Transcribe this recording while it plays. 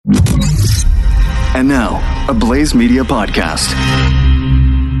And now, a Blaze Media podcast.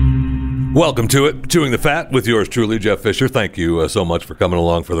 Welcome to it, Chewing the Fat, with yours truly, Jeff Fisher. Thank you so much for coming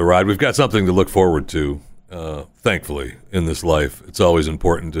along for the ride. We've got something to look forward to, thankfully, in this life. It's always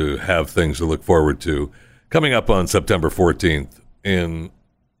important to have things to look forward to. Coming up on September 14th in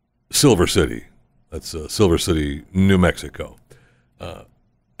Silver City. That's Silver City, New Mexico.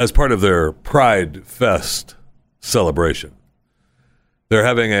 As part of their Pride Fest celebration, they're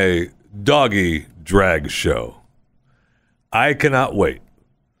having a Doggy drag show. I cannot wait.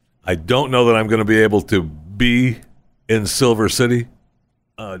 I don't know that I'm going to be able to be in Silver City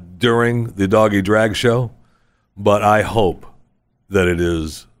during the Doggy drag show, but I hope that it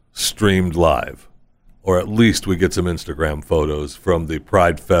is streamed live, or at least we get some Instagram photos from the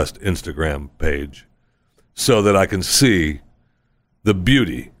Pride Fest Instagram page so that I can see the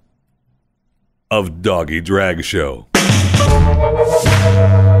beauty of Doggy drag show.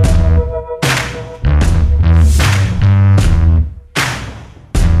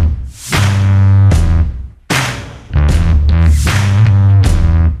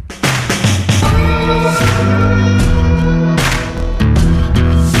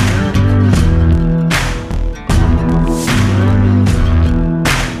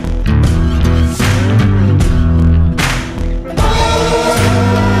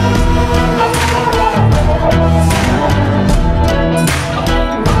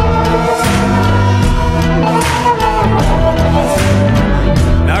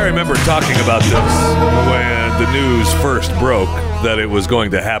 Talking about this when the news first broke that it was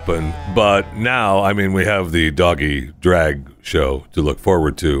going to happen, but now, I mean, we have the Doggy drag show to look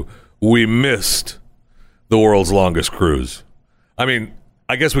forward to. We missed the world's longest cruise. I mean,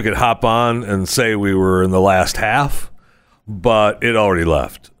 I guess we could hop on and say we were in the last half, but it already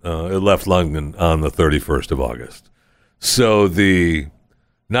left. It left London on the 31st of August. So the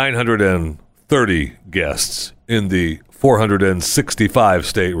 930 guests in the 465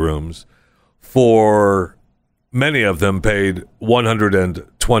 staterooms, for many of them paid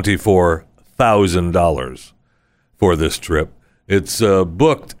 $124,000 for this trip. It's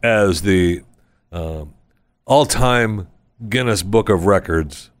booked as the all-time Guinness Book of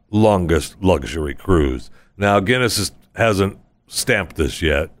Records longest luxury cruise. Now, Guinness hasn't stamped this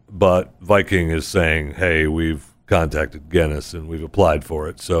yet, but Viking is saying, hey, we've contacted Guinness and we've applied for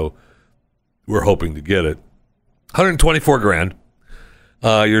it, so we're hoping to get it. 124 grand.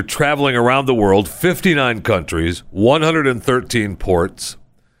 You're traveling around the world, 59 countries, 113 ports.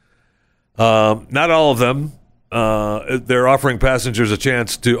 Not all of them. They're offering passengers a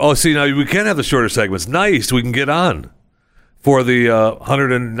chance to... Oh, see, now we can have the shorter segments. Nice, we can get on for the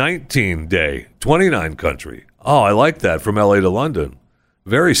 119 day, 29 country. Oh, I like that, from LA to London.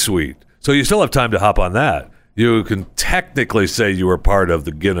 Very sweet. So you still have time to hop on that. You can technically say you were part of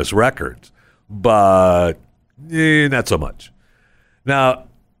the Guinness records, but... not so much. Now,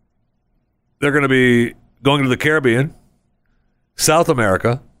 they're going to be going to the Caribbean, South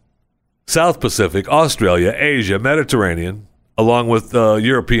America, South Pacific, Australia, Asia, Mediterranean, along with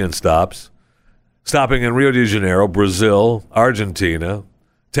European stops, stopping in Rio de Janeiro, Brazil, Argentina,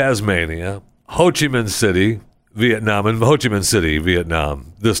 Tasmania, Ho Chi Minh City, Vietnam, and Ho Chi Minh City,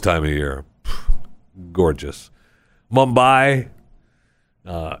 Vietnam, this time of year. Gorgeous. Mumbai,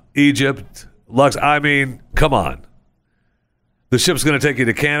 Egypt, I mean, come on. The ship's going to take you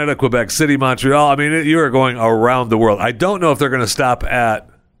to Canada, Quebec City, Montreal. I mean, you are going around the world. I don't know if they're going to stop at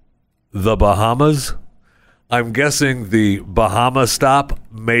the Bahamas. I'm guessing the Bahama stop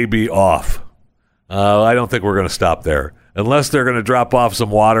may be off. I don't think we're going to stop there. Unless they're going to drop off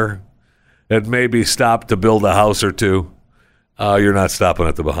some water and maybe stop to build a house or two. You're not stopping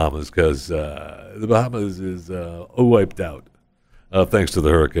at the Bahamas because the Bahamas is wiped out thanks to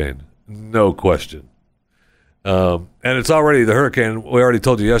the hurricane. No question. And it's already, the hurricane, we already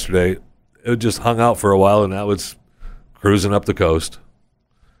told you yesterday, it just hung out for a while, and now it's cruising up the coast.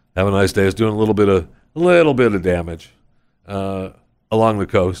 Have a nice day. It's doing a little bit of damage along the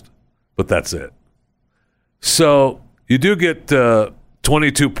coast, but that's it. So you do get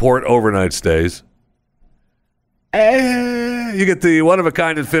 22 port overnight stays. You get the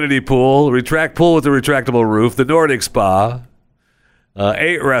one-of-a-kind infinity pool, pool with a retractable roof, the Nordic spa,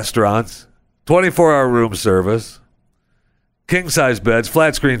 8 restaurants, 24-hour room service, king-size beds,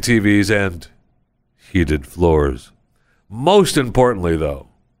 flat-screen TVs, and heated floors. Most importantly, the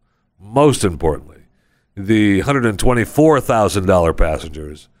 $124,000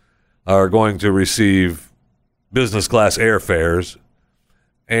 passengers are going to receive business-class airfares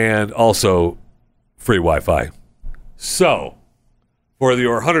and also free Wi-Fi. So, for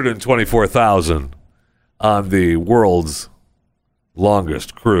your $124,000 on the world's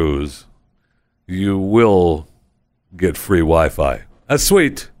longest cruise, you will get free Wi-Fi. That's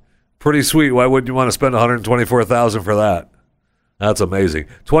sweet. Pretty sweet. Why wouldn't you want to spend $124,000 for that? That's amazing.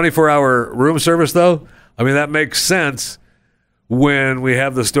 24-hour room service, though? I mean, that makes sense when we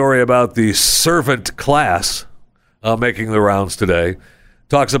have the story about the servant class making the rounds today.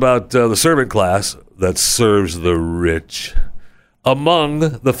 Talks about the servant class that serves the rich among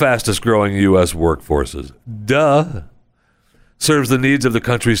the fastest growing U.S. workforces. Duh. Serves the needs of the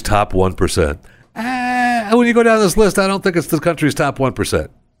country's top 1%. When you go down this list, I don't think it's the country's top 1%.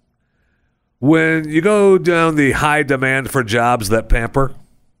 When you go down the high demand for jobs that pamper,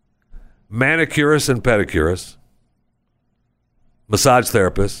 manicurists and pedicurists, massage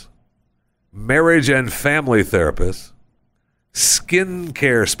therapists, marriage and family therapists, skin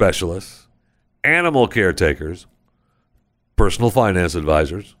care specialists, animal caretakers, personal finance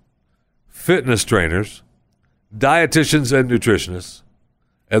advisors, fitness trainers, dietitians and nutritionists,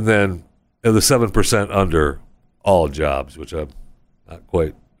 and then the 7% under all jobs, which I'm not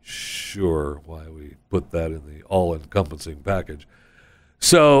quite sure why we put that in the all-encompassing package.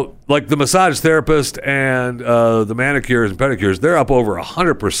 So, like the massage therapist and the manicures and pedicures, they're up over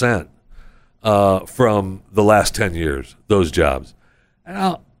 100% from the last 10 years, those jobs.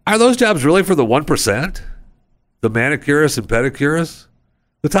 Now, are those jobs really for the 1%? The manicurists and pedicurists?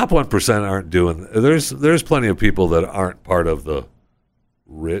 The top 1% aren't doing. There's plenty of people that aren't part of the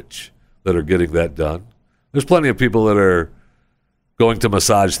rich that are getting that done. There's plenty of people that are going to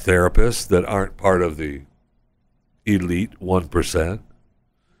massage therapists that aren't part of the elite 1%.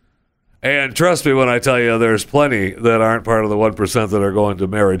 And trust me when I tell you there's plenty that aren't part of the 1% that are going to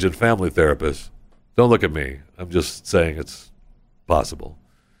marriage and family therapists. Don't look at me. I'm just saying it's possible.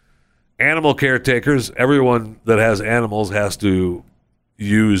 Animal caretakers, everyone that has animals has to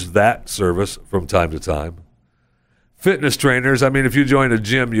use that service from time to time. Fitness trainers, I mean, if you join a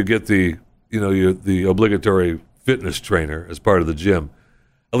gym, you get the obligatory fitness trainer as part of the gym.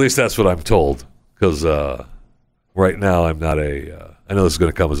 At least that's what I'm told, because right now I'm not I know this is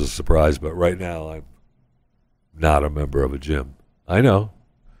going to come as a surprise, but right now I'm not a member of a gym. I know.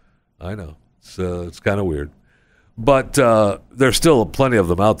 It's kind of weird. But there's still plenty of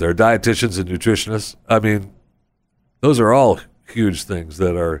them out there. Dietitians and nutritionists. I mean, those are all huge things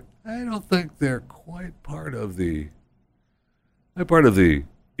that are, I don't think they're quite part of the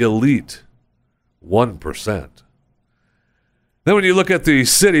elite 1%. Then when you look at the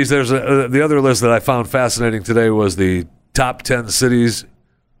cities, there's the other list that I found fascinating today was the top 10 cities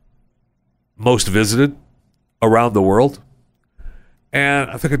most visited around the world. And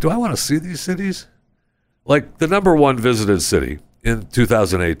I'm thinking, do I want to see these cities? Like the number one visited city in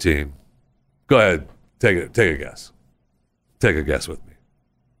 2018. Go ahead, take a guess. Take a guess with me.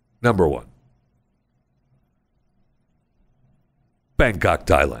 Number one. Bangkok,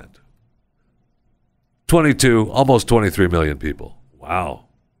 Thailand. 22, almost 23 million people. Wow.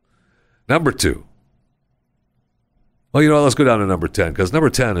 Number two. Well, you know what? Let's go down to number 10, because number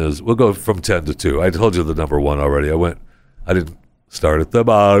 10 is, we'll go from 10 to 2. I told you the number one already. I didn't start at the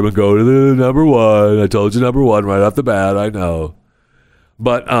bottom and go to the number one. I told you number one right off the bat. I know.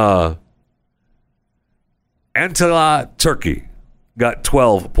 But Antalya, Turkey got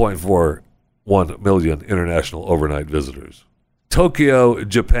 12.41 million international overnight visitors. Tokyo,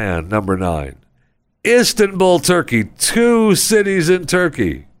 Japan, number 9. Istanbul, Turkey, 2 cities in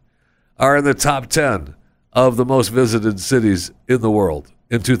Turkey are in the top 10 of the most visited cities in the world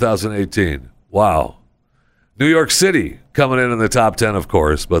in 2018. Wow. New York City coming in the top 10, of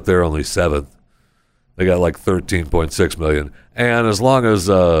course, but they're only 7th. They got like 13.6 million. And as long as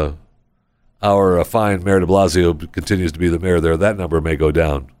our fine Mayor de Blasio continues to be the mayor there, that number may go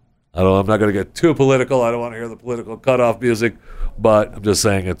down. I'm not going to get too political. I don't want to hear the political cutoff music, but I'm just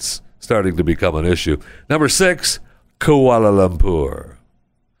saying it's starting to become an issue. Number 6, Kuala Lumpur.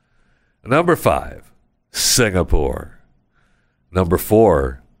 Number 5, Singapore. Number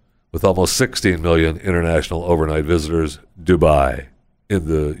 4, with almost 16 million international overnight visitors, Dubai in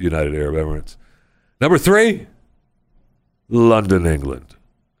the United Arab Emirates. Number 3, London, England,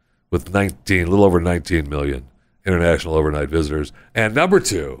 with a little over 19 million international overnight visitors. And number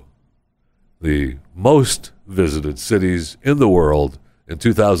 2, the most visited cities in the world in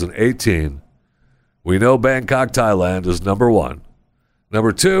 2018. We know Bangkok, Thailand is number 1.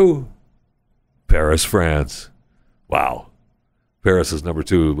 Number 2, Paris, France. Wow. Paris is number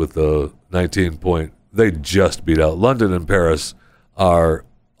 2 with the 19 point. They just beat out. London and Paris are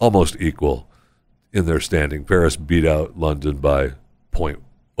almost equal in their standing. Paris beat out London by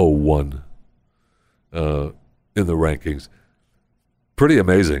 0.01 in the rankings. Pretty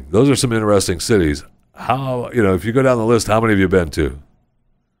amazing. Those are some interesting cities. If you go down the list, how many have you been to?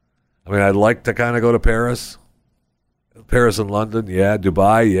 I mean, I'd like to kind of go to Paris. Paris and London, yeah.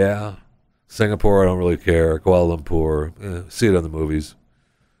 Dubai, yeah. Singapore, I don't really care. Kuala Lumpur, see it in the movies.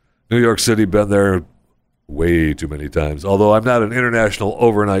 New York City, been there way too many times. Although I'm not an international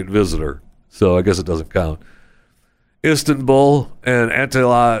overnight visitor, so I guess it doesn't count. Istanbul and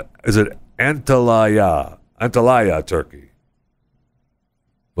Antalya, Turkey.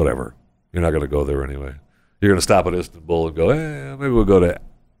 Whatever. You're not going to go there anyway. You're going to stop at Istanbul and go, maybe we'll go to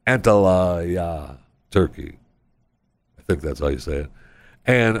Antalya, Turkey. I think that's how you say it.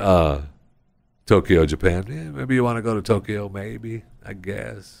 And Tokyo, Japan. Yeah, maybe you want to go to Tokyo, maybe, I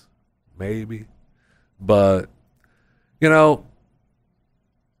guess. Maybe. But, my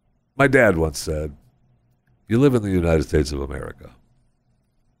dad once said, you live in the United States of America.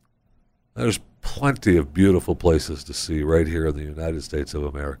 There's plenty of beautiful places to see right here in the United States of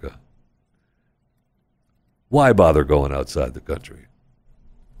America. Why bother going outside the country?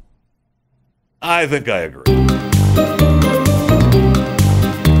 I think I agree.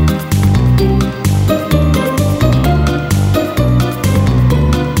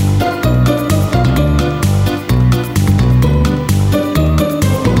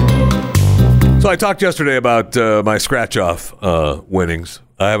 So I talked yesterday about my scratch-off winnings.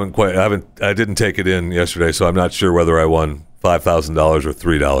 I didn't take it in yesterday, so I'm not sure whether I won $5,000 or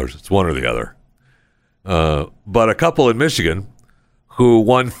 $3. It's one or the other. But a couple in Michigan who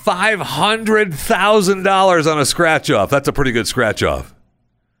won $500,000 on a scratch-off. That's a pretty good scratch-off.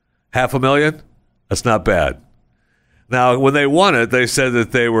 $500,000? That's not bad. Now, when they won it, they said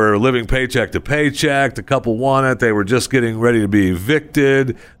that they were living paycheck to paycheck. The couple won it. They were just getting ready to be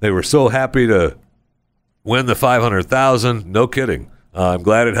evicted. They were so happy to win the $500,000. No kidding. I'm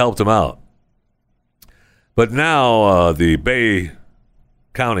glad it helped them out. But now the Bay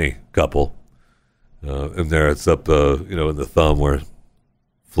County couple, and there it's up, in the thumb where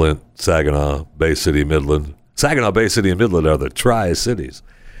Flint, Saginaw, Bay City, Midland. Saginaw, Bay City, and Midland are the Tri-Cities.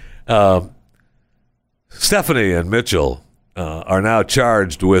 Stephanie and Mitchell are now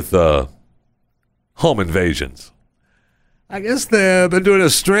charged with home invasions. I guess they've been doing a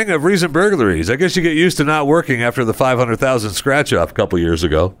string of recent burglaries. I guess you get used to not working after the $500,000 scratch-off a couple years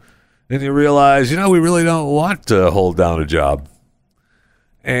ago. And you realize, we really don't want to hold down a job.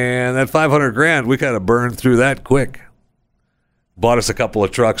 And that $500,000, we kind of burned through that quick. Bought us a couple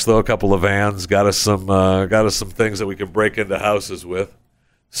of trucks, though, a couple of vans. Got us some things that we can break into houses with.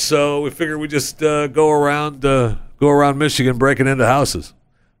 So we figured we just go around Michigan breaking into houses.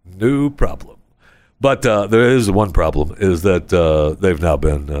 No problem. But there is one problem, is that they've now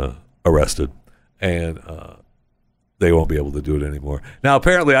been arrested, and they won't be able to do it anymore. Now,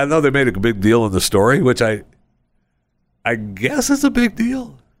 apparently, I know they made a big deal in the story, which I guess is a big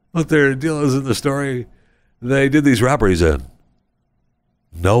deal. What their deal is in the story, they did these robberies in.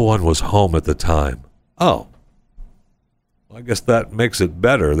 No one was home at the time. Oh. Well, I guess that makes it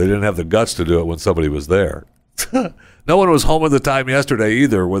better. They didn't have the guts to do it when somebody was there. No one was home at the time yesterday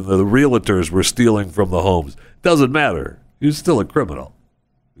either when the realtors were stealing from the homes. Doesn't matter. You're still a criminal.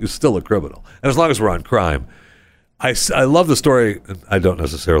 You're still a criminal. And as long as we're on crime. I love the story. I don't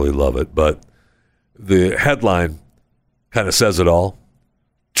necessarily love it, but the headline kind of says it all.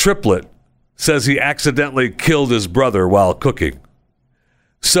 Triplet says he accidentally killed his brother while cooking.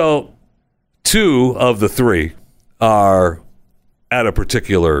 So 2 of the 3 are at a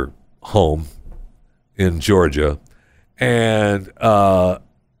particular home in Georgia, and the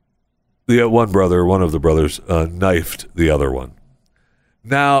one of the brothers knifed the other one.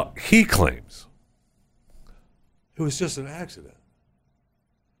 Now, he claims it was just an accident.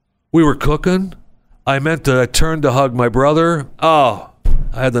 We were cooking. I turned to hug my brother. Oh,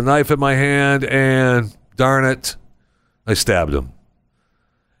 I had the knife in my hand, and darn it, I stabbed him.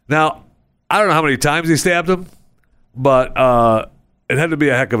 Now, I don't know how many times he stabbed him, but it had to be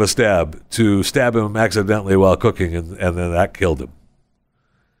a heck of a stab to stab him accidentally while cooking, and then that killed him.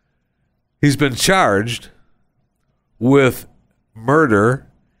 He's been charged with murder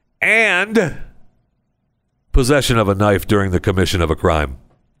and possession of a knife during the commission of a crime.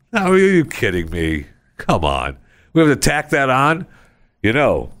 Now, are you kidding me? Come on. We have to tack that on?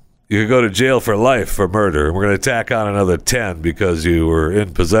 You could go to jail for life for murder, and we're going to tack on another 10 because you were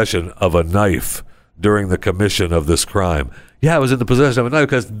in possession of a knife during the commission of this crime. Yeah, I was in the possession of a knife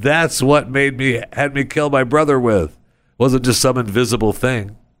because that's what had me kill my brother with. It wasn't just some invisible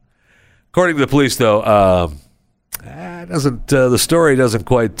thing. According to the police, though, the story doesn't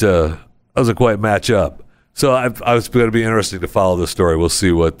quite match up. So I was going to be interesting to follow this story. We'll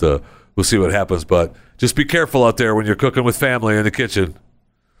see what happens, but just be careful out there when you're cooking with family in the kitchen.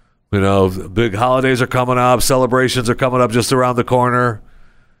 Big holidays are coming up, celebrations are coming up just around the corner.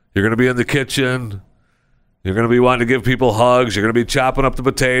 You're going to be in the kitchen. You're going to be wanting to give people hugs. You're going to be chopping up the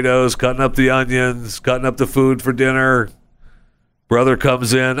potatoes, cutting up the onions, cutting up the food for dinner. Brother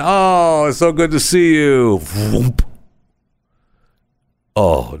comes in. Oh, it's so good to see you. Whoop.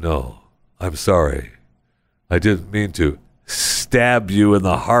 Oh, no. I'm sorry. I didn't mean to stab you in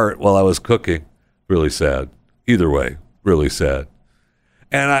the heart while I was cooking. Really sad. Either way, really sad.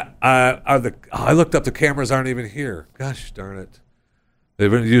 And I looked up, the cameras aren't even here. Gosh darn it. They've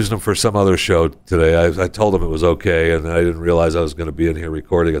been using them for some other show today. I told them it was okay, and I didn't realize I was going to be in here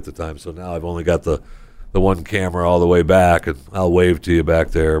recording at the time. So now I've only got the one camera all the way back, and I'll wave to you back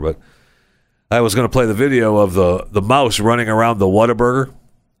there. But I was going to play the video of the mouse running around the Whataburger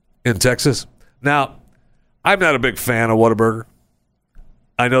in Texas. Now, I'm not a big fan of Whataburger.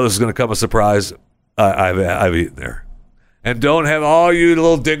 I know this is going to come as a surprise. I've eaten there. And don't have all you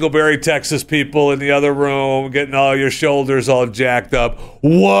little Dingleberry, Texas people in the other room getting all your shoulders all jacked up.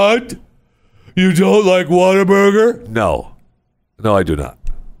 What? You don't like Whataburger? No. No, I do not.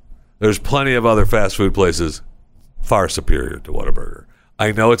 There's plenty of other fast food places far superior to Whataburger.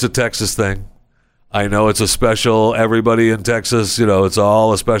 I know it's a Texas thing. I know it's a special, everybody in Texas, it's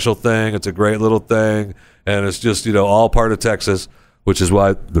all a special thing. It's a great little thing. And it's just, all part of Texas, which is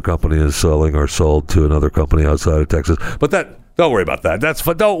why the company is selling or sold to another company outside of Texas. But don't worry about that.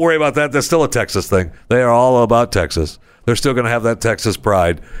 Don't worry about that. That's still a Texas thing. They are all about Texas. They're still going to have that Texas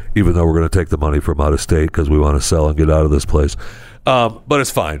pride, even though we're going to take the money from out of state because we want to sell and get out of this place. But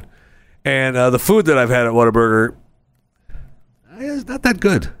it's fine. And the food that I've had at Whataburger is not that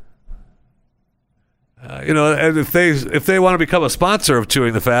good. And if they want to become a sponsor of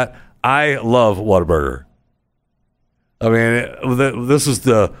Chewing the Fat, I love Whataburger. I mean,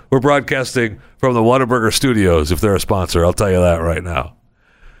 we're broadcasting from the Whataburger studios if they're a sponsor. I'll tell you that right now.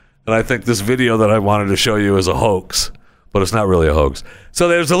 And I think this video that I wanted to show you is a hoax, but it's not really a hoax. So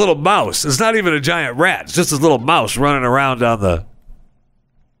there's a little mouse. It's not even a giant rat. It's just this little mouse running around on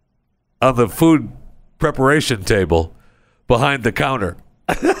the food preparation table behind the counter.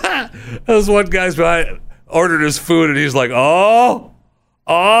 Those one guy's ordered his food, and he's like, oh,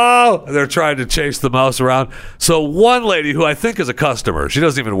 they're trying to chase the mouse around. So one lady who I think is a customer, she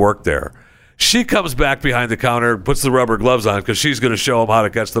doesn't even work there. She comes back behind the counter, puts the rubber gloves on because she's going to show them how to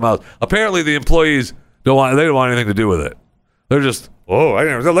catch the mouse. Apparently the employees don't want anything to do with it. They're just, look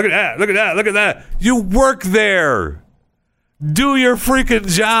at that. You work there. Do your freaking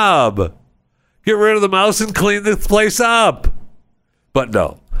job. Get rid of the mouse and clean the place up. But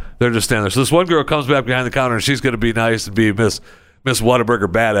no, they're just standing there. So this one girl comes back behind the counter, and she's going to be nice and be Miss Whataburger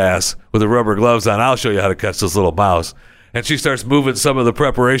badass with the rubber gloves on. I'll show you how to catch this little mouse. And she starts moving some of the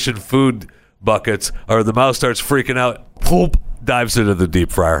preparation food buckets, or the mouse starts freaking out. Poop, dives into the deep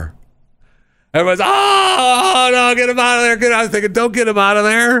fryer. Everybody's, oh no, get him out of there. Get out. I'm thinking, don't get him out of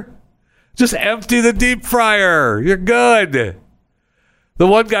there. Just empty the deep fryer. You're good. The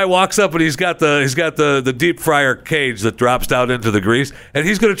one guy walks up and he's got the deep fryer cage that drops down into the grease, and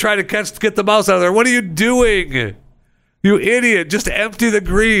he's going to try to get the mouse out of there. What are you doing? You idiot. Just empty the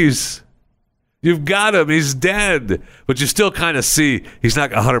grease. You've got him. He's dead. But you still kind of see he's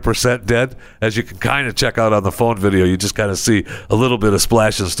not 100% dead. As you can kind of check out on the phone video, you just kind of see a little bit of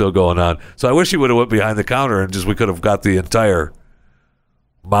splashing still going on. So I wish he would have went behind the counter and we could have got the entire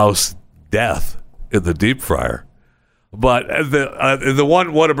mouse death in the deep fryer. But the one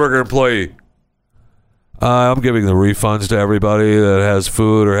Whataburger employee, I'm giving the refunds to everybody that has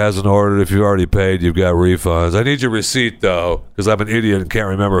food or hasn't ordered. If you've already paid, you've got refunds. I need your receipt, though, because I'm an idiot and can't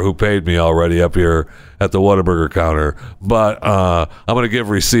remember who paid me already up here at the Whataburger counter. But I'm going to give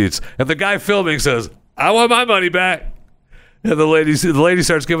receipts. And the guy filming says, I want my money back. And the lady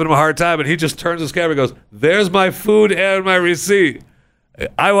starts giving him a hard time, and he just turns his camera and goes, there's my food and my receipt.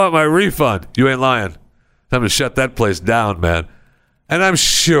 I want my refund. You ain't lying. Time to shut that place down, man. And I'm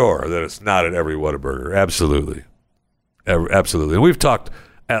sure that it's not at every Whataburger. Absolutely. Absolutely. And we've talked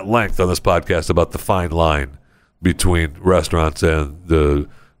at length on this podcast about the fine line between restaurants and the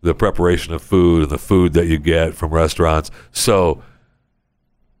preparation of food and the food that you get from restaurants. So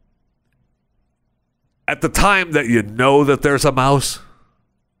at the time that you know that there's a mouse,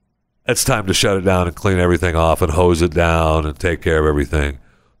 it's time to shut it down and clean everything off and hose it down and take care of everything.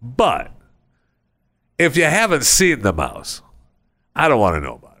 But if you haven't seen the mouse, I don't want to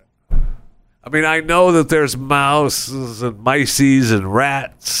know about it. I mean, I know that there's mouses and mices and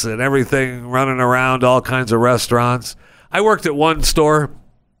rats and everything running around all kinds of restaurants. I worked at one store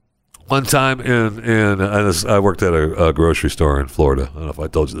one time I worked at a grocery store in Florida. I don't know if I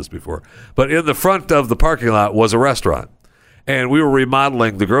told you this before. But in the front of the parking lot was a restaurant. And we were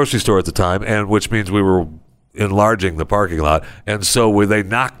remodeling the grocery store at the time, and which means we were enlarging the parking lot, and so when they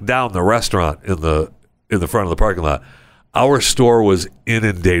knocked down the restaurant in the front of the parking lot, our store was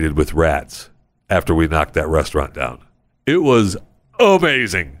inundated with rats after we knocked that restaurant down. It was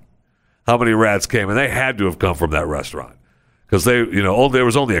amazing how many rats came, and they had to have come from that restaurant because there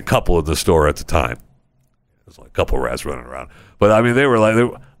was only a couple in the store at the time. There's like a couple of rats running around, but I mean,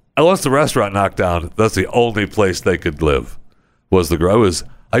 once the restaurant knocked down, that's the only place they could live.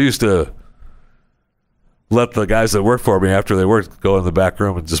 I used to let the guys that worked for me after they worked go in the back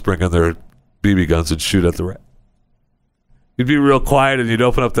room and just bring in their BB guns and shoot at the rat. You'd be real quiet and you'd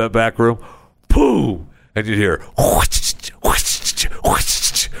open up that back room, pooh, and you'd hear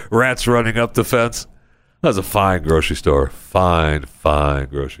rats running up the fence. That was a fine grocery store. Fine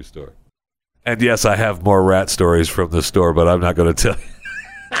grocery store. And yes, I have more rat stories from this store, but I'm not going to tell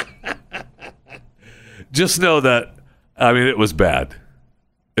you. Just know that, I mean, it was bad.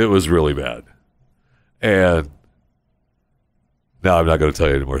 It was really bad. And now I'm not going to tell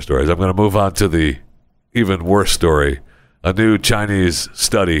you any more stories. I'm going to move on to the even worse story. A new Chinese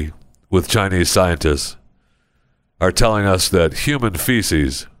study with Chinese scientists are telling us that human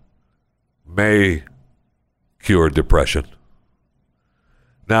feces may cure depression.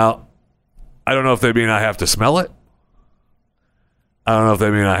 Now, I don't know if they mean I have to smell it. I don't know if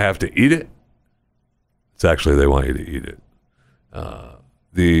they mean I have to eat it. It's actually they want you to eat it.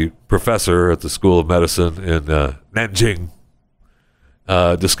 The professor at the School of Medicine in Nanjing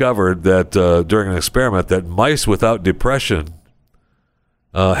discovered that during an experiment that mice without depression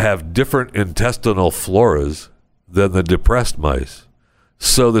have different intestinal floras than the depressed mice.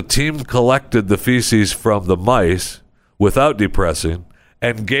 So the team collected the feces from the mice without depressing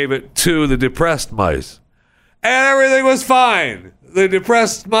and gave it to the depressed mice. And everything was fine. The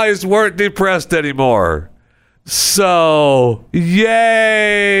depressed mice weren't depressed anymore. So,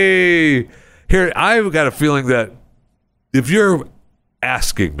 yay! Here, I've got a feeling that if you're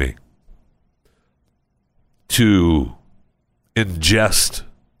asking me to ingest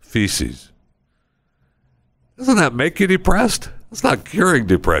feces, doesn't that make you depressed? That's not curing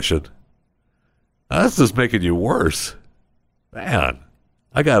depression. That's just making you worse. Man,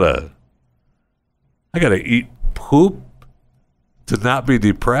 I gotta eat poop to not be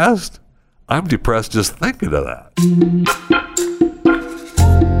depressed? I'm depressed just thinking of that.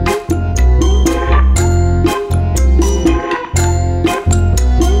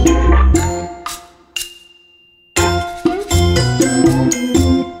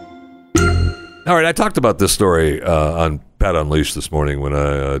 All right, I talked about this story on Pat Unleashed this morning when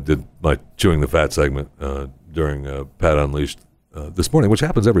I did my Chewing the Fat segment during Pat Unleashed this morning, which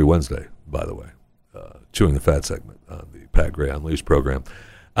happens every Wednesday, by the way. Chewing the Fat segment on the Pat Gray Unleashed program.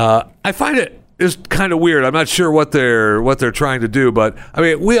 I find it is kind of weird. I'm not sure what they're trying to do, but I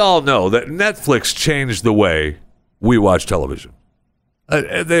mean, we all know that Netflix changed the way we watch television.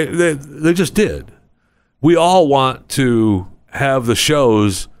 They just did. We all want to have the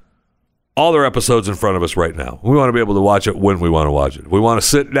shows, all their episodes in front of us right now. We want to be able to watch it when we want to watch it. If we want to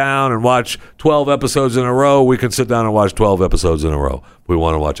sit down and watch 12 episodes in a row, we can sit down and watch 12 episodes in a row. If we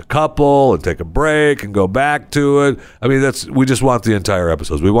want to watch a couple and take a break and go back to it, I mean, we just want the entire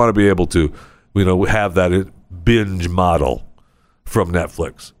episodes. We want to be able to, have that binge model from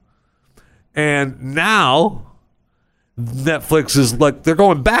Netflix. And now Netflix is like, they're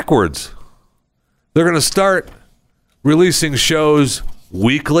going backwards. They're going to start releasing shows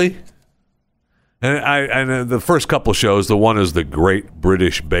weekly. And the first couple shows, the one is the Great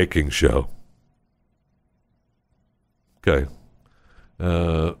British Baking Show. Okay.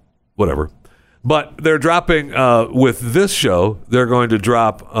 Whatever. But they're dropping, with this show, they're going to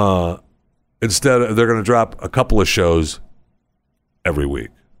drop, they're going to drop a couple of shows every week.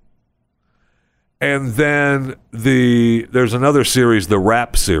 And then there's another series, the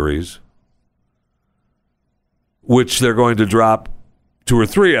Rap series, which they're going to drop 2 or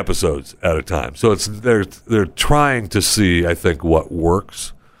 3 episodes at a time. So they're trying to see, I think, what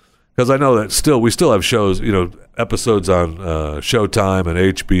works. Because I know that we still have shows, episodes on Showtime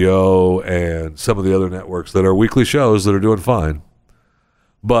and HBO and some of the other networks that are weekly shows that are doing fine.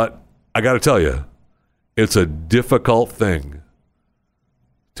 But I got to tell you, it's a difficult thing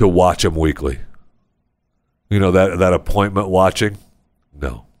to watch them weekly. That appointment watching?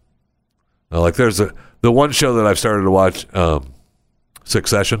 No. Like there's the one show that I've started to watch,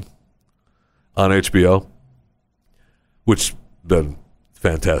 Succession on HBO, which been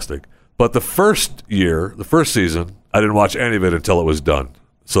fantastic. But the first season, I didn't watch any of it until it was done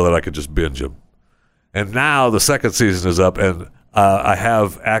so that I could just binge them. And now the second season is up, and I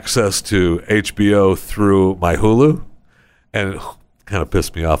have access to HBO through my Hulu. And kind of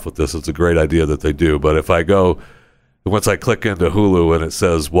pissed me off with this. It's a great idea that they do, but if I go, once I click into Hulu and it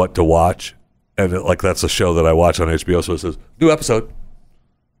says what to watch, and that's a show that I watch on HBO, so it says new episode's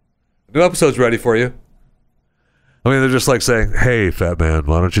ready for you. I mean, they're just like saying, hey, fat man,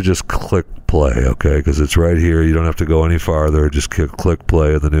 why don't you just click play, okay? Because it's right here. You don't have to go any farther. Just click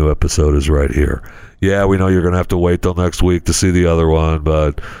play, and the new episode is right here. Yeah, we know you're going to have to wait till next week to see the other one,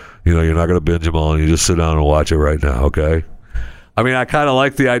 but, you're not going to binge them all, and you just sit down and watch it right now, okay? I mean, I kind of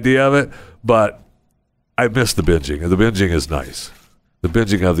like the idea of it, but I miss the binging. The binging is nice. The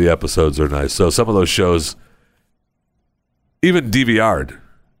binging of the episodes are nice. So some of those shows, even DVR'd,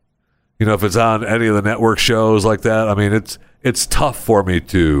 if it's on any of the network shows like that, I mean, it's tough for me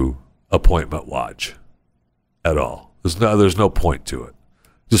to appointment watch at all. There's no point to it.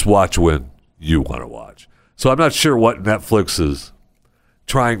 Just watch when you want to watch. So I'm not sure what Netflix is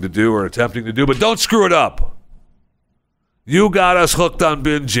trying to do or attempting to do, but don't screw it up. You got us hooked on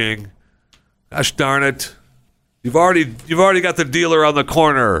binging. Gosh darn it. You've already got the dealer on the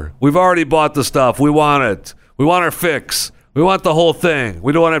corner. We've already bought the stuff. We want it. We want our fix. We want the whole thing.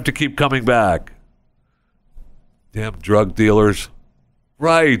 We don't want to have to keep coming back. Damn drug dealers.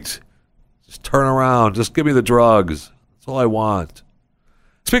 Right. Just turn around. Just give me the drugs. That's all I want.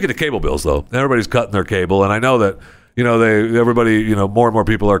 Speaking of cable bills, though, everybody's cutting their cable, and I know that, everybody, more and more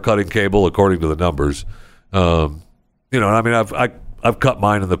people are cutting cable according to the numbers. I mean, I've cut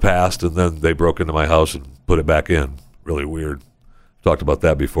mine in the past, and then they broke into my house and put it back in. Really weird. Talked about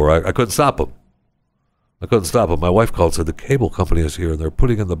that before. I couldn't stop them. My wife called and said, the cable company is here, and they're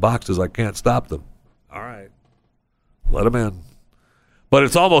putting in the boxes. I can't stop them. All right. Let them in. But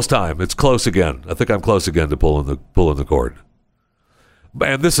it's almost time. It's close again. I think I'm close again to pulling the cord.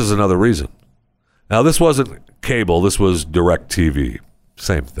 And this is another reason. Now, this wasn't cable. This was DirecTV.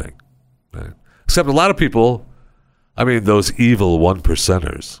 Same thing. Right? Except a lot of people, I mean, those evil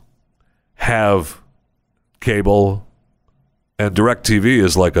 1%ers, have cable, and DirecTV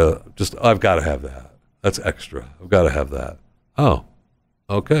is like I've got to have that. That's extra. I've got to have that. Oh,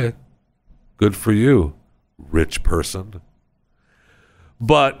 okay. Good for you, rich person.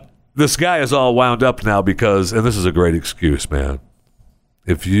 But this guy is all wound up now because, and this is a great excuse, man.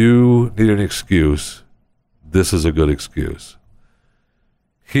 If you need an excuse, this is a good excuse.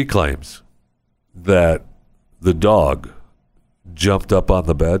 He claims that the dog jumped up on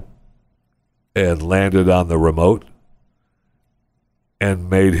the bed and landed on the remote and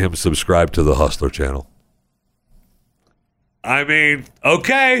made him subscribe to the Hustler channel. I mean,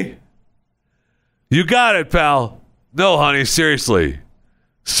 okay. You got it, pal. No, honey, seriously.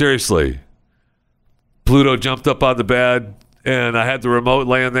 Pluto jumped up on the bed, and I had the remote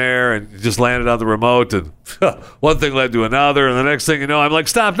laying there, and just landed on the remote, and one thing led to another, and the next thing you know, I'm like,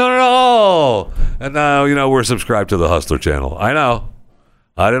 stop, no. And now, we're subscribed to the Hustler channel. I know.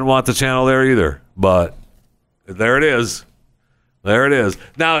 I didn't want the channel there either, but there it is.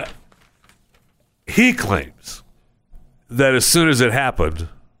 Now, he claims that as soon as it happened,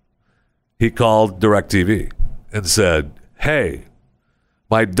 he called DirecTV and said, hey,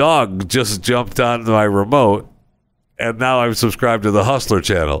 my dog just jumped on my remote, and now I'm subscribed to the Hustler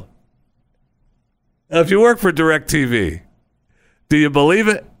channel. Now, if you work for DirecTV, do you believe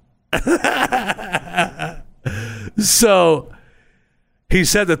it? So he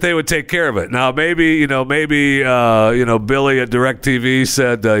said that they would take care of it. Now, maybe Billy at DirecTV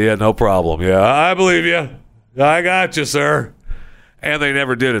said, yeah, no problem. Yeah, I believe you. I got you, sir. And they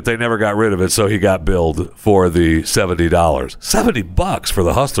never did it. They never got rid of it, so he got billed for the $70. $70 for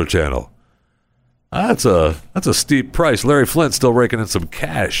the Hustler channel. That's a steep price. Larry Flint's still raking in some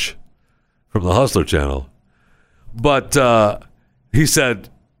cash from the Hustler channel. But he said,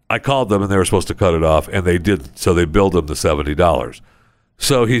 I called them, and they were supposed to cut it off, and they didn't, so they billed him the $70.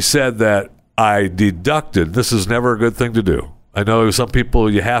 So he said that I deducted. This is never a good thing to do. I know some people,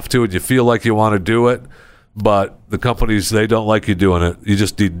 you have to, and you feel like you want to do it, but the companies, they don't like you doing it. You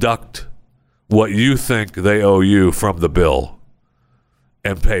just deduct what you think they owe you from the bill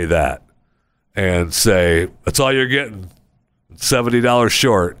and pay that and say, that's all you're getting, $70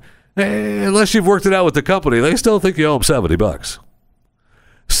 short. Unless you've worked it out with the company, they still think you owe them $70.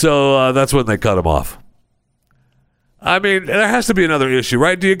 So that's when they cut them off. I mean, there has to be another issue,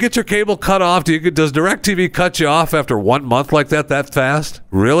 right? Do you get your cable cut off? Does DirecTV cut you off after 1 month like that fast?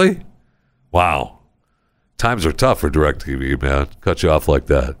 Really? Wow. Times are tough for DirecTV, man. Cut you off like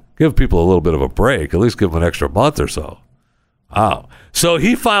that. Give people a little bit of a break. At least give them an extra month or so. Wow. So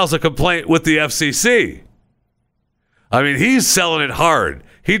he files a complaint with the FCC. I mean, he's selling it hard.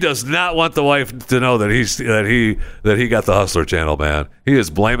 He does not want the wife to know that he got the Hustler channel, man. He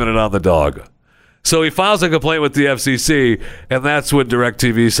is blaming it on the dog. So he files a complaint with the FCC, and that's when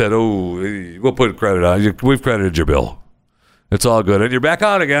DirecTV said, "Oh, we'll put credit on you. We've credited your bill. It's all good, and you're back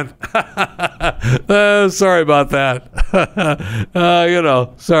on again." Sorry about that.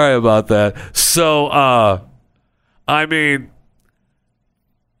 Sorry about that. So, I mean,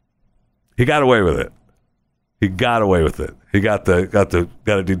 he got away with it. He got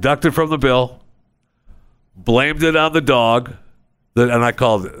it deducted from the bill. Blamed it on the dog. What did I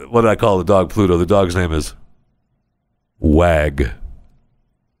call the dog? Pluto. The dog's name is Wag.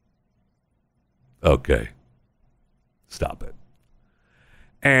 Okay. Stop it.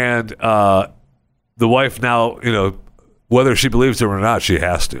 And the wife now, whether she believes him or not, she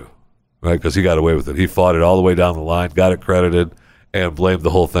has to, right? Because he got away with it. He fought it all the way down the line, got it credited, and blamed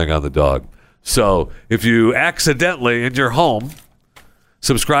the whole thing on the dog. So if you accidentally, in your home,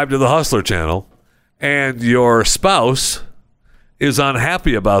 subscribe to the Hustler channel, and your spouse is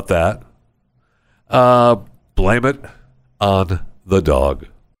unhappy about that, blame it on the dog.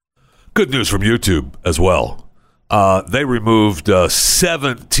 Good news from YouTube as well. They removed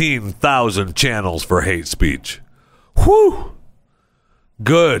 17,000 channels for hate speech. Whew!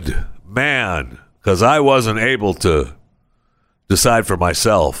 Good, man, because I wasn't able to decide for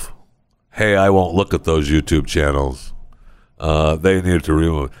myself, hey, I won't look at those YouTube channels. They needed to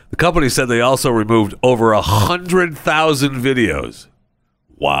remove. The company said they also removed over 100,000 videos.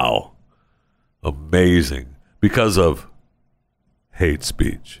 Wow. Amazing. Because of hate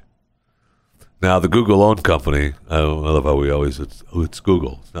speech. Now, the Google-owned company, I love how it's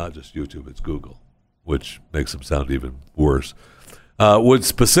Google. It's not just YouTube, it's Google, which makes them sound even worse, would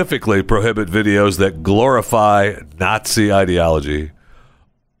specifically prohibit videos that glorify Nazi ideology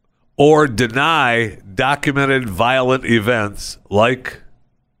or deny documented violent events like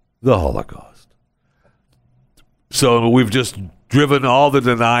the Holocaust. So we've just driven all the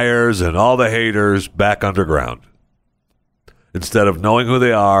deniers and all the haters back underground. Instead of knowing who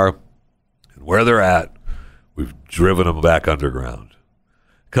they are and where they're at, we've driven them back underground.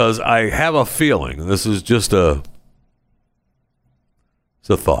 Because I have a feeling, this is just it's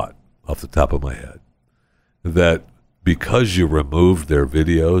a thought off the top of my head, that because you removed their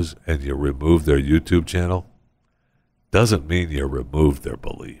videos and you removed their YouTube channel, doesn't mean you removed their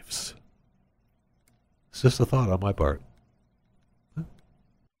beliefs. It's just a thought on my part.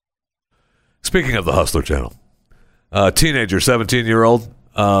 Speaking of the Hustler channel, teenager, 17-year-old,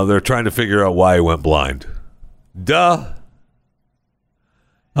 they're trying to figure out why he went blind. Duh.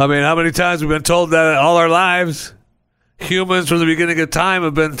 I mean, how many times we've been told that all our lives? Humans from the beginning of time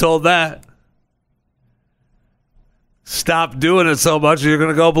have been told that. Stop doing it so much or you're going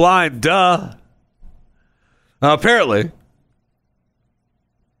to go blind. Duh. Now, apparently,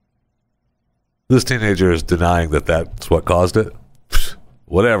 this teenager is denying that that's what caused it.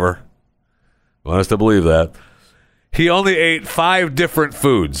 Whatever. You want us to believe that. He only ate 5 different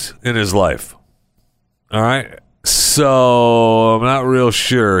foods in his life. All right? So, I'm not real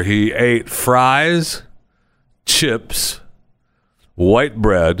sure. He ate fries, chips, white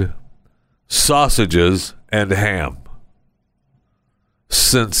bread, sausages, and ham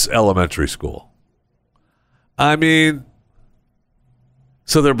since elementary school. I mean,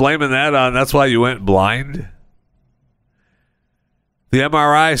 so they're blaming that on, that's why you went blind? The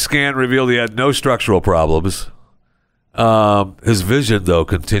MRI scan revealed he had no structural problems. His vision, though,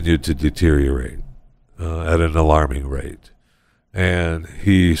 continued to deteriorate at an alarming rate. And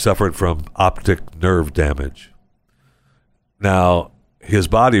he suffered from optic nerve damage. Now, his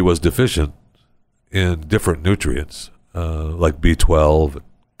body was deficient in different nutrients, like B12,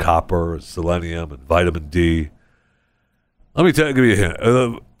 copper, selenium, and vitamin D. Let me give you a hint.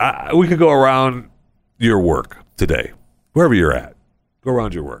 We could go around your work today, wherever you're at. Go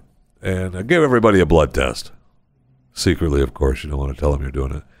around your work and give everybody a blood test. Secretly, of course. You don't want to tell them you're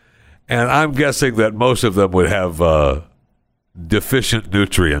doing it. And I'm guessing that most of them would have deficient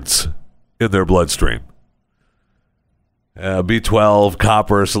nutrients in their bloodstream. B12,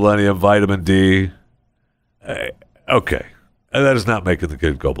 copper, selenium, vitamin D. Okay. That is not making the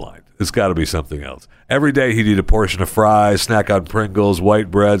kid go blind. It's got to be something else. Every day he'd eat a portion of fries, snack on Pringles, white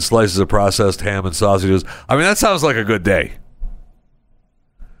bread, slices of processed ham and sausages. I mean, that sounds like a good day.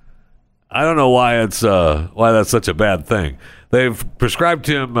 I don't know why that's such a bad thing. They've prescribed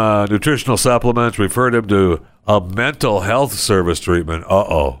him nutritional supplements, referred him to a mental health service treatment.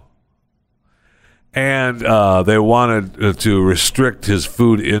 And they wanted to restrict his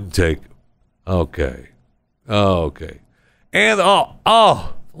food intake. Okay. And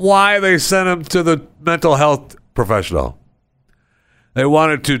why they sent him to the mental health professional? They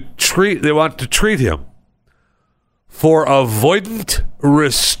want to treat him for avoidant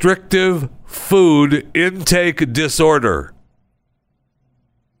restrictive food intake disorder.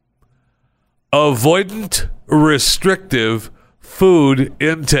 Avoidant restrictive food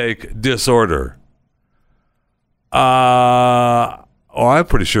intake disorder. I'm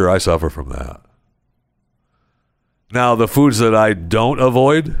pretty sure I suffer from that. Now, the foods that I don't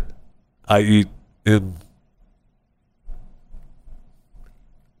avoid, I eat in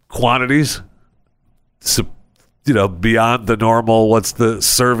quantities, beyond the normal. What's the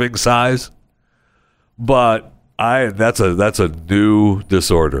serving size? But that's a new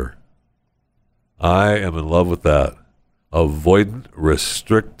disorder. I am in love with that. Avoidant,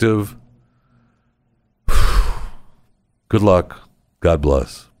 restrictive. Good luck. God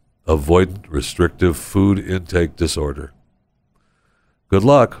bless. Avoidant, restrictive food intake disorder. Good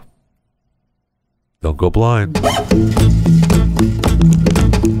luck. Don't go blind.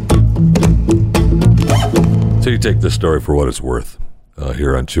 So you take this story for what it's worth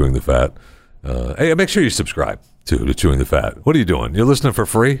here on Chewing the Fat. Hey, make sure you subscribe to Chewing the Fat. What are you doing? You're listening for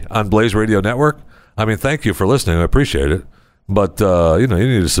free on Blaze Radio Network? I mean, thank you for listening. I appreciate it. But, you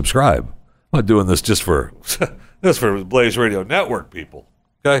need to subscribe. I'm not doing this just for for Blaze Radio Network people.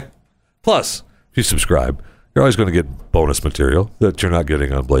 Okay? Plus, if you subscribe, you're always going to get bonus material that you're not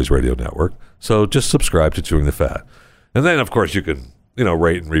getting on Blaze Radio Network. So just subscribe to Chewing the Fat. And then, of course, you can,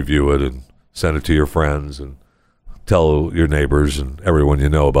 rate and review it and send it to your friends and tell your neighbors and everyone you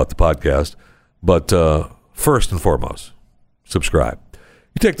know about the podcast. But first and foremost, subscribe.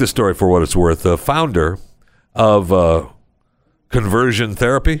 You take this story for what it's worth. The founder of conversion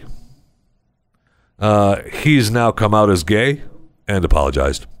therapy, he's now come out as gay and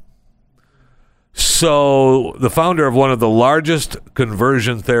apologized. So the founder of one of the largest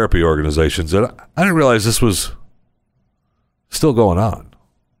conversion therapy organizations, and I didn't realize this was still going on.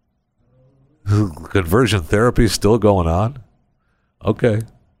 Conversion therapy is still going on? Okay,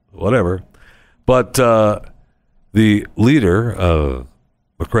 whatever. But the leader,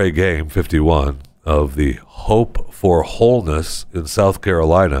 McCrae Game, 51, of the Hope for Wholeness in South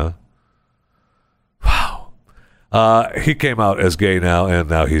Carolina, he came out as gay now, and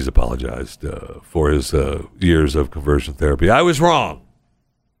now he's apologized for his years of conversion therapy. I was wrong.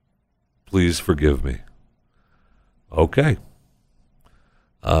 Please forgive me. Okay.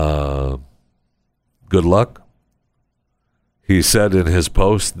 Good luck. He said in his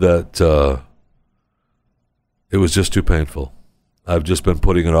post that it was just too painful. I've just been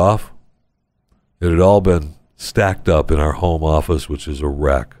putting it off. It had all been stacked up in our home office, which is a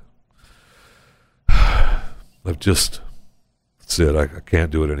wreck. That's it. I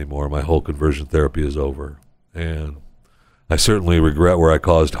can't do it anymore. My whole conversion therapy is over. And I certainly regret where I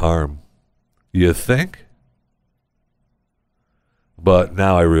caused harm. You think? But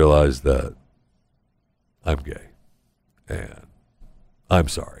now I realize that I'm gay. And I'm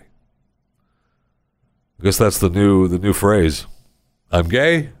sorry. I guess that's the new phrase. I'm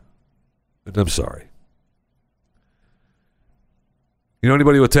gay, and I'm sorry. You know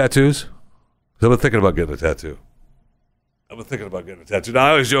anybody with tattoos? I've been thinking about getting a tattoo. Now, I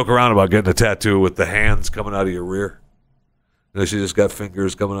always joke around about getting a tattoo with the hands coming out of your rear. You just got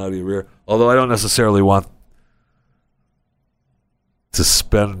fingers coming out of your rear. Although I don't necessarily want to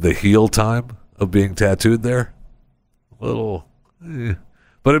spend the heel time of being tattooed there. A little...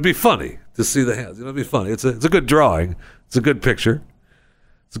 But it'd be funny to see the hands. It'd be funny. It's a good drawing. It's a good picture.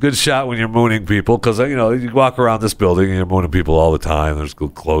 It's a good shot when you're mooning people because, you walk around this building and you're mooning people all the time. There's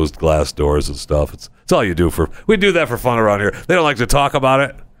closed glass doors and stuff. It's all you do we do that for fun around here. They don't like to talk about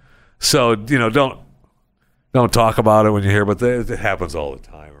it. So, don't talk about it when you're here, but it happens all the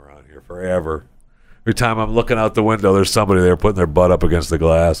time around here forever. Every time I'm looking out the window, there's somebody there putting their butt up against the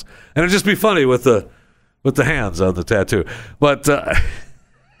glass. And it'd just be funny with the hands on the tattoo. But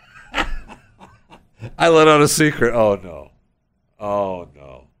I let out a secret. Oh, no.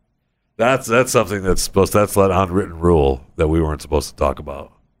 That's something that's that unwritten rule that we weren't supposed to talk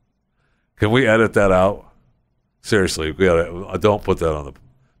about. Can we edit that out? Seriously, we gotta, don't put it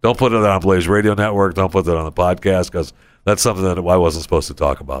on Blaze Radio Network. Don't put that on the podcast because that's something that I wasn't supposed to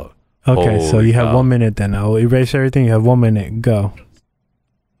talk about. Okay, so you have 1 minute then. I'll erase everything. You have 1 minute. Go.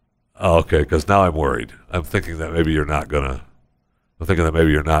 Oh, okay, because now I'm worried. I'm thinking that maybe you're not gonna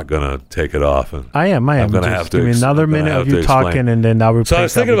take it off. And I am. I'm gonna have to give me another minute of you talking, and then I'll replace. So I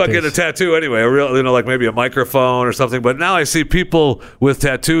was thinking about getting a tattoo anyway. Like maybe a microphone or something. But now I see people with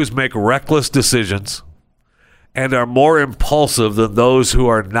tattoos make reckless decisions, and are more impulsive than those who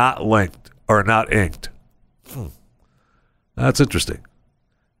are not linked or not inked. That's interesting.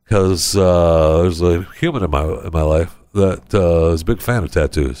 Because there's a human in my life that is a big fan of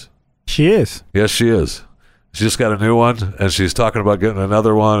tattoos. She is. Yes, she is. She just got a new one, and she's talking about getting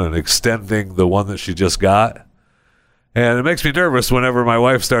another one and extending the one that she just got. And it makes me nervous whenever my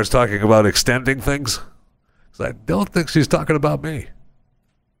wife starts talking about extending things. Because I don't think she's talking about me.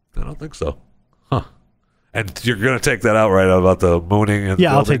 I don't think so. Huh. And you're going to take that out, right, about the mooning? And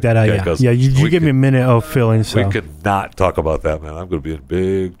I'll take that out, okay, yeah. You give me a minute of feeling, so. We could not talk about that, man. I'm going to be in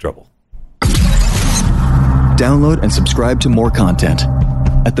big trouble. Download and subscribe to more content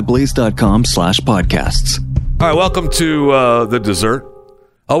at theblaze.com/podcasts. All right, welcome to the dessert.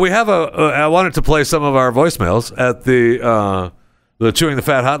 Oh, we have I wanted to play some of our voicemails at the Chewing the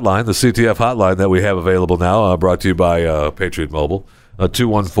Fat hotline, the CTF hotline that we have available now, brought to you by Patriot Mobile,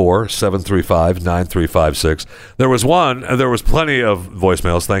 214-735-9356. There was plenty of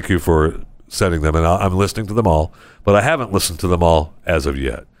voicemails. Thank you for sending them, and I'm listening to them all, but I haven't listened to them all as of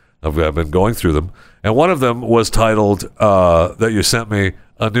yet. I've been going through them, and one of them was titled, that you sent me,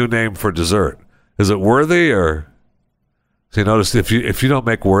 A New Name for Dessert. Is it worthy, or... So you notice if you don't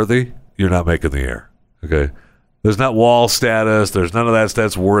make worthy, you're not making the air, okay? There's not wall status. There's none of that.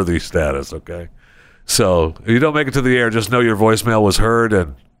 That's worthy status, okay? So if you don't make it to the air, just know your voicemail was heard,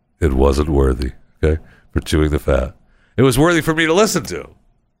 and it wasn't worthy, okay, for Chewing the Fat. It was worthy for me to listen to,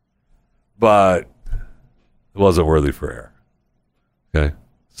 but it wasn't worthy for air, okay?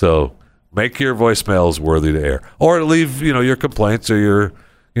 So make your voicemails worthy to air, or leave your complaints or your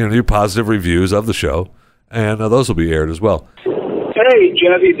positive reviews of the show, and those will be aired as well. Hey,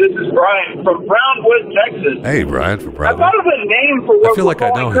 Jeffy, this is Brian from Brownwood, Texas. Hey, Brian from Brownwood. I thought of a name for what we're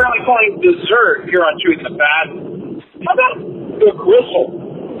currently calling dessert here on Chewing the Fat. How about the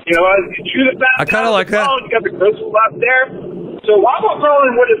gristle? You chew the fat. I kind of like that. You got the gristle out there. So why about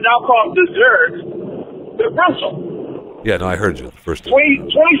calling what is now called dessert the gristle? Yeah, no, I heard you the first time. 20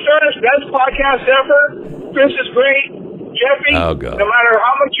 stars, best podcast ever. Chris is great. Jeffy, oh, God. No matter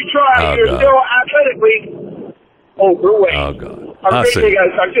how much you try, you're still athletically overweight. Oh, God. Have a great day,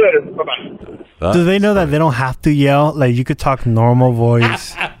 guys. Talk to you later. Bye-bye. Do they know that they don't have to yell? Like, you could talk normal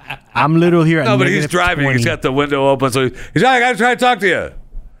voice. I'm little here. No, but he's driving. 20. He's got the window open, so he's I got to try to talk to you.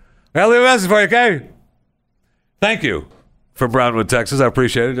 I'll leave a message for you, okay? Thank you from Brownwood, Texas. I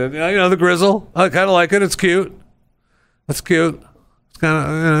appreciate it. And, the grizzle. I kind of like it. It's cute. That's cute. It's kind of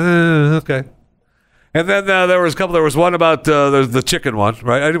okay. And then there was one about the chicken one,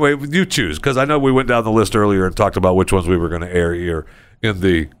 right? Anyway, you choose, because I know we went down the list earlier and talked about which ones we were going to air here in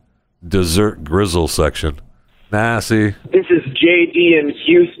the dessert grizzle section. See. This is JD in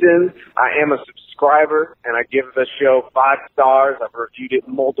Houston. I am a subscriber, and I give the show 5 stars. I've reviewed it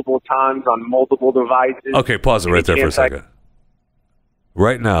multiple times on multiple devices. Okay, pause it right there for a second.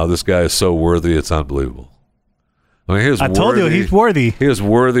 Right now, this guy is so worthy, it's unbelievable. I mean, I told you, he's worthy. He is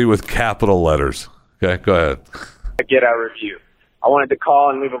worthy with capital letters. Okay, go ahead. I get our review. I wanted to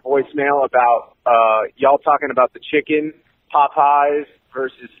call and leave a voicemail about y'all talking about the chicken, Popeyes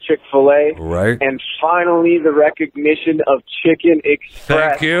versus Chick-fil-A. Right. And finally, the recognition of Chicken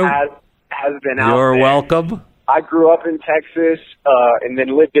Express Thank you. has been out there. You're welcome. I grew up in Texas and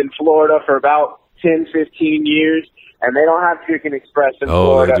then lived in Florida for about 10, 15 years. And they don't have Chicken Express in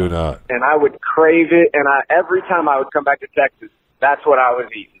Florida. Oh, they do not. And I would crave it. And every time I would come back to Texas, that's what I was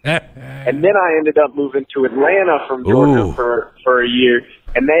eating. And then I ended up moving to Atlanta from Georgia for a year.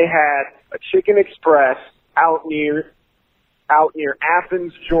 And they had a Chicken Express out near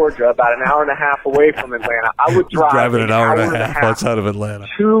Athens, Georgia, about an hour and a half away from Atlanta. I would drive driving an hour and a half outside of Atlanta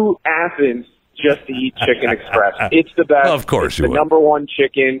to Athens just to eat Chicken Express. It's the best. Of course, it's the number one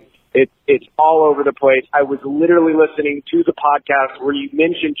chicken. It's all over the place. I was literally listening to the podcast where you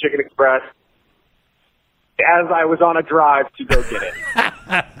mentioned Chicken Express as I was on a drive to go get it.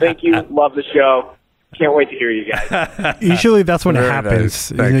 Thank you. Love the show. Can't wait to hear you guys. Usually that's when it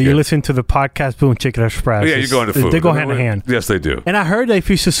happens. Nice. You listen to the podcast, boom, Chicken Express. Yeah, you go into food. They go hand in hand. Yes, they do. And I heard that if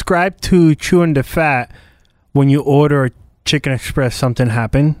you subscribe to Chewing the Fat, when you order Chicken Express, something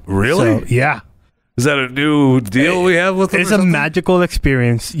happened. Really? So, yeah. Is that a new deal we have with them? It's a magical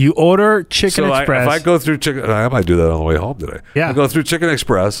experience. You order Chicken Express. If I go through Chicken... I might do that on the way home today. Yeah. I go through Chicken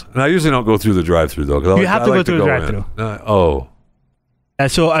Express, and I usually don't go through the drive-thru, though. You have to go through the drive-thru.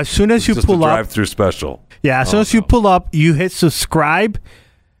 And so as soon as you pull up... drive-thru special. Yeah, as soon as you pull up, you hit subscribe,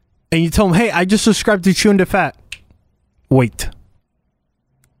 and you tell them, hey, I just subscribed to Chewing the Fat. Wait.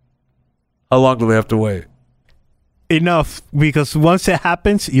 How long do they have to wait? Enough, because once it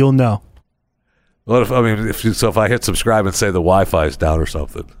happens, you'll know. What if I hit subscribe and say the Wi-Fi is down or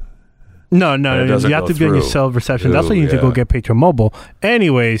something? No. You have to be on your cell reception. That's why you need to go get Patriot Mobile.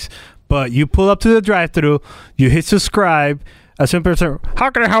 Anyways, but you pull up to the drive-thru, you hit subscribe. A simple answer. How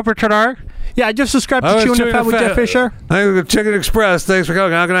can I help you today? Yeah, I just subscribed to Chewing the Fat with Jeff Fisher. Chicken Express. Thanks for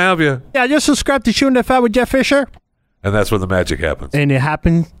coming. How can I help you? Yeah, I just subscribed to Chewing the Fat with Jeff Fisher. And that's when the magic happens. And it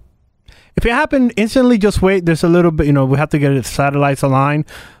happened. If it happened instantly, just wait. There's a little bit, we have to get the satellites aligned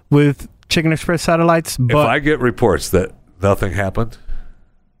with Chicken Express satellites. But if I get reports that nothing happened,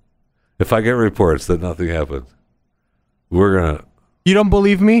 we're going to... You don't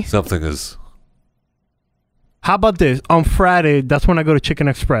believe me? Something is... How about this? On Friday, that's when I go to Chicken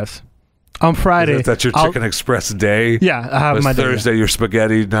Express. On Friday. That's your Chicken Express day? Yeah, I have my day. Thursday, your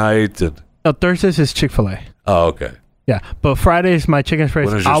spaghetti night? No, Thursdays is Chick-fil-A. Oh, okay. Yeah, but Friday is my Chicken Express.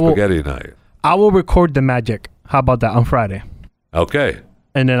 When is your spaghetti night? I will record the magic. How about that on Friday? Okay.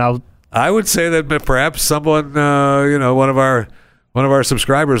 And then I would say that perhaps someone, one of our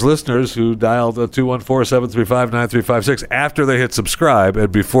subscribers, listeners who dialed 214-735-9356 after they hit subscribe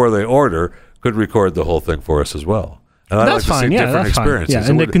and before they order could record the whole thing for us as well. And I'd like to see different experiences. Yeah,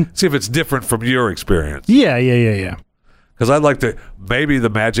 and they can see if it's different from your experience. Yeah. Because I'd like to, maybe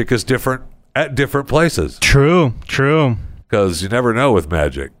the magic is different at different places. True. Because you never know with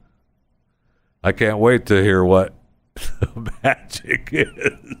magic. I can't wait to hear what magic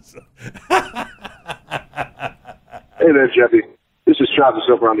is. Hey there, Jeffy. This is Travis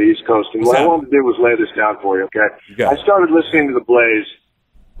over on the East Coast, and what I wanted to do was lay this down for you, okay? I started listening to The Blaze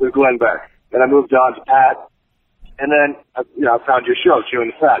with Glenn Beck, then I moved on to Pat, and then I found your show,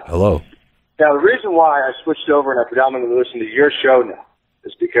 Chewing the Fat. Hello. Now, the reason why I switched over and I predominantly listen to your show now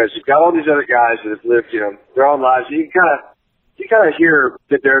is because you've got all these other guys that have lived, their own lives. You kind of hear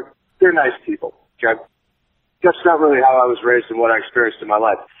that they're nice people, okay? That's not really how I was raised and what I experienced in my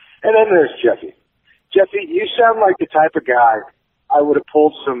life. And then there's Jeffy. Jeffy, you sound like the type of guy I would have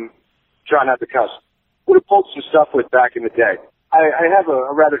pulled try not to cuss, would have pulled some stuff with back in the day. I have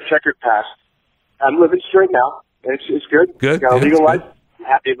a rather checkered past. I'm living straight now. It's good. Good. Got a legal life. I'm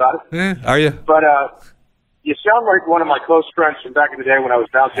happy about it. Are you? But you sound like one of my close friends from back in the day when I was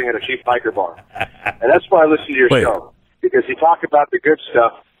bouncing at a cheap biker bar. And that's why I listen to your show. Because you talk about the good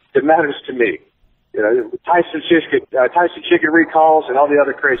stuff that matters to me. Tyson chicken recalls and all the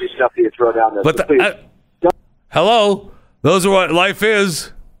other crazy stuff that you throw down there. But hello? Those are what life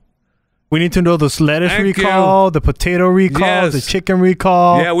is. We need to know the lettuce recall, the potato recall, the chicken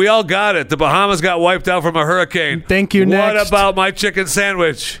recall. Yeah, we all got it. The Bahamas got wiped out from a hurricane. Thank you, next. What about my chicken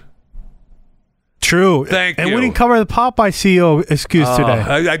sandwich? True. Thank you. And we didn't cover the Popeye CEO excuse today.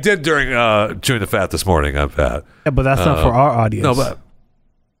 I did during Chewing the Fat this morning. I'm Pat. Yeah, but that's not for our audience. No, but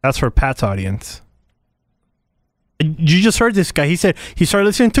that's for Pat's audience. You just heard this guy. He said he started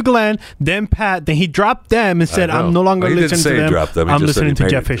listening to Glenn, then Pat, then he dropped them and said, "I'm no longer listening to them. Drop them. I'm listening to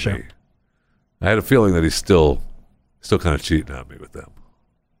Jeff Fisher." I had a feeling that he's still kind of cheating on me with them.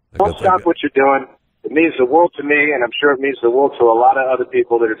 Don't stop what you're doing. It means the world to me, and I'm sure it means the world to a lot of other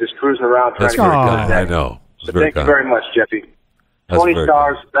people that are just cruising around trying to get very kind. I know. So thank you very much, Jeffy. 20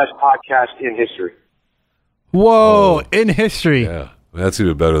 stars, best podcast in history. Whoa, in history. Yeah, that's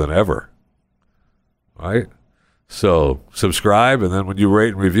even better than ever. Right? So subscribe, and then when you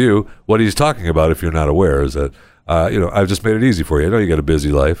rate and review, what he's talking about, if you're not aware, is that I've just made it easy for you. I know you got a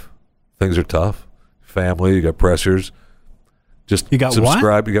busy life, things are tough, family, you got pressures. Just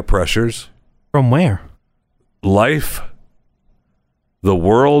subscribe. You got pressures from where? Life, the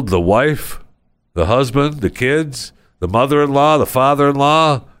world, the wife, the husband, the kids, the mother-in-law, the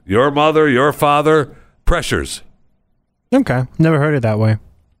father-in-law, your mother, your father. Pressures. Okay, never heard it that way.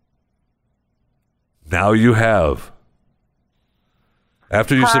 Now you have.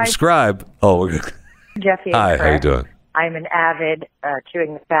 After you subscribe. Oh, Jeffy. Hi, how you doing? I'm an avid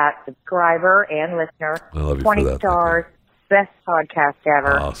Chewing the Fat subscriber and listener. I love you 20 for that. stars, best podcast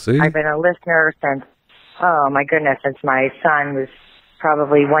ever. Oh, see? I've been a listener since, my goodness, since my son was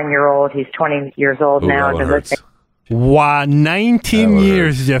probably 1 year old. He's 20 years old now. That one hurts. Wow, 19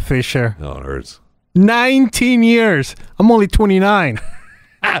 years, Jeff Fisher. No, it hurts. 19 years. I'm only 29.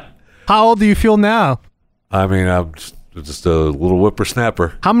 How old do you feel now? I mean, I'm just a little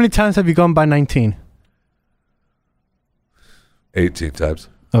whippersnapper. How many times have you gone by 19? 18 times.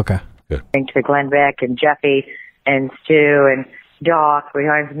 Okay. Good. To Glenn Beck and Jeffy and Stu and Doc, we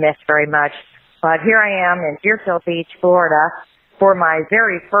I've missed very much. But here I am in Deerfield Beach, Florida, for my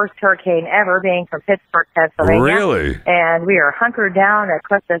very first hurricane ever, being from Pittsburgh, Pennsylvania. Really? And we are hunkered down at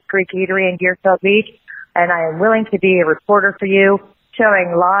Clifton Creek Eatery in Deerfield Beach, and I am willing to be a reporter for you,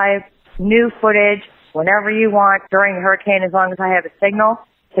 showing live, new footage, whenever you want during the hurricane, as long as I have a signal.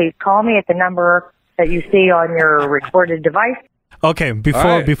 Please call me at the number that you see on your recorded device. Okay,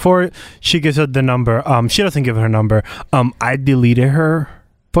 before she gives her the number, she doesn't give her number. I deleted her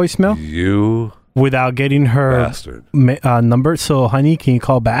voicemail. You without getting her number. So, honey, can you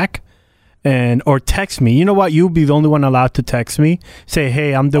call back? Or text me. You know what? You'll be the only one allowed to text me. Say,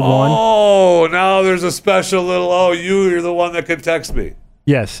 hey, I'm the one. Oh, now there's a special little, you're the one that can text me.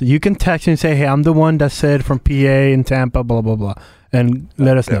 Yes, you can text me and say, hey, I'm the one that said from PA in Tampa, blah, blah, blah. And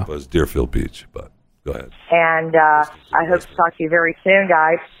let us know. Tampa is Deerfield Beach, but go ahead. And I hope to talk to you very soon,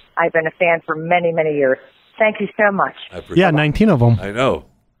 guys. I've been a fan for many, many years. Thank you so much. 19 of them. I know.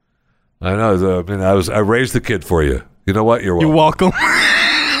 I raised the kid for you. You know what? You're welcome. You're welcome. Wait.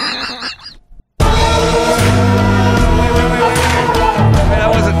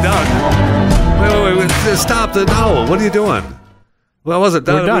 Stop the no. What are you doing? Well, I wasn't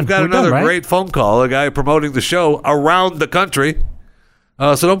done. We've got another great phone call. A guy promoting the show around the country.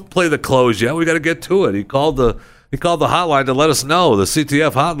 So don't play the close yet. We got to get to it. He called the hotline to let us know. The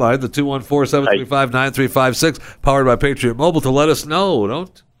CTF hotline, the 214-735-9356, powered by Patriot Mobile, to let us know. We're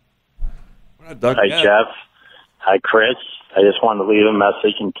not done yet. Hi, Jeff. Hi, Chris. I just wanted to leave a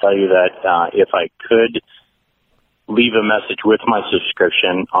message and tell you that if I could leave a message with my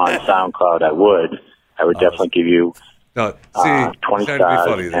subscription on SoundCloud, I would definitely give you 20 stars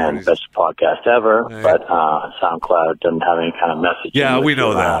and best podcast ever. But SoundCloud doesn't have any kind of message. Yeah, we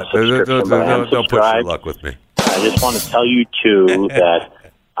know that. Don't push your luck with me. I just want to tell you, too, that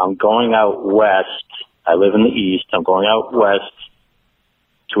I'm going out west. I live in the east. I'm going out west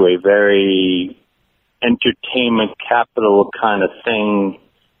to a very entertainment capital kind of thing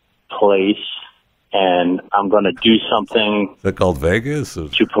place. And I'm going to do something. Is that called Vegas? To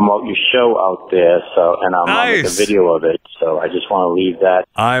promote your show out there. And I'm going to make a video of it. So I just want to leave that.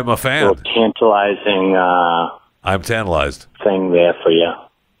 I'm a fan. Little tantalizing. I'm tantalized. Thing there for you.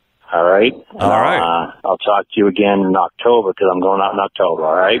 All right. All right. I'll talk to you again in October because I'm going out in October.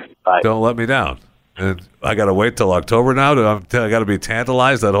 All right. Bye. Don't let me down. And I got to wait till October now. I got to be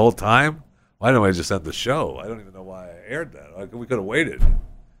tantalized that whole time. Why don't I just end the show? I don't even know why I aired that. We could have waited.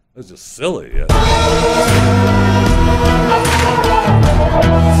 It was just silly. Yeah.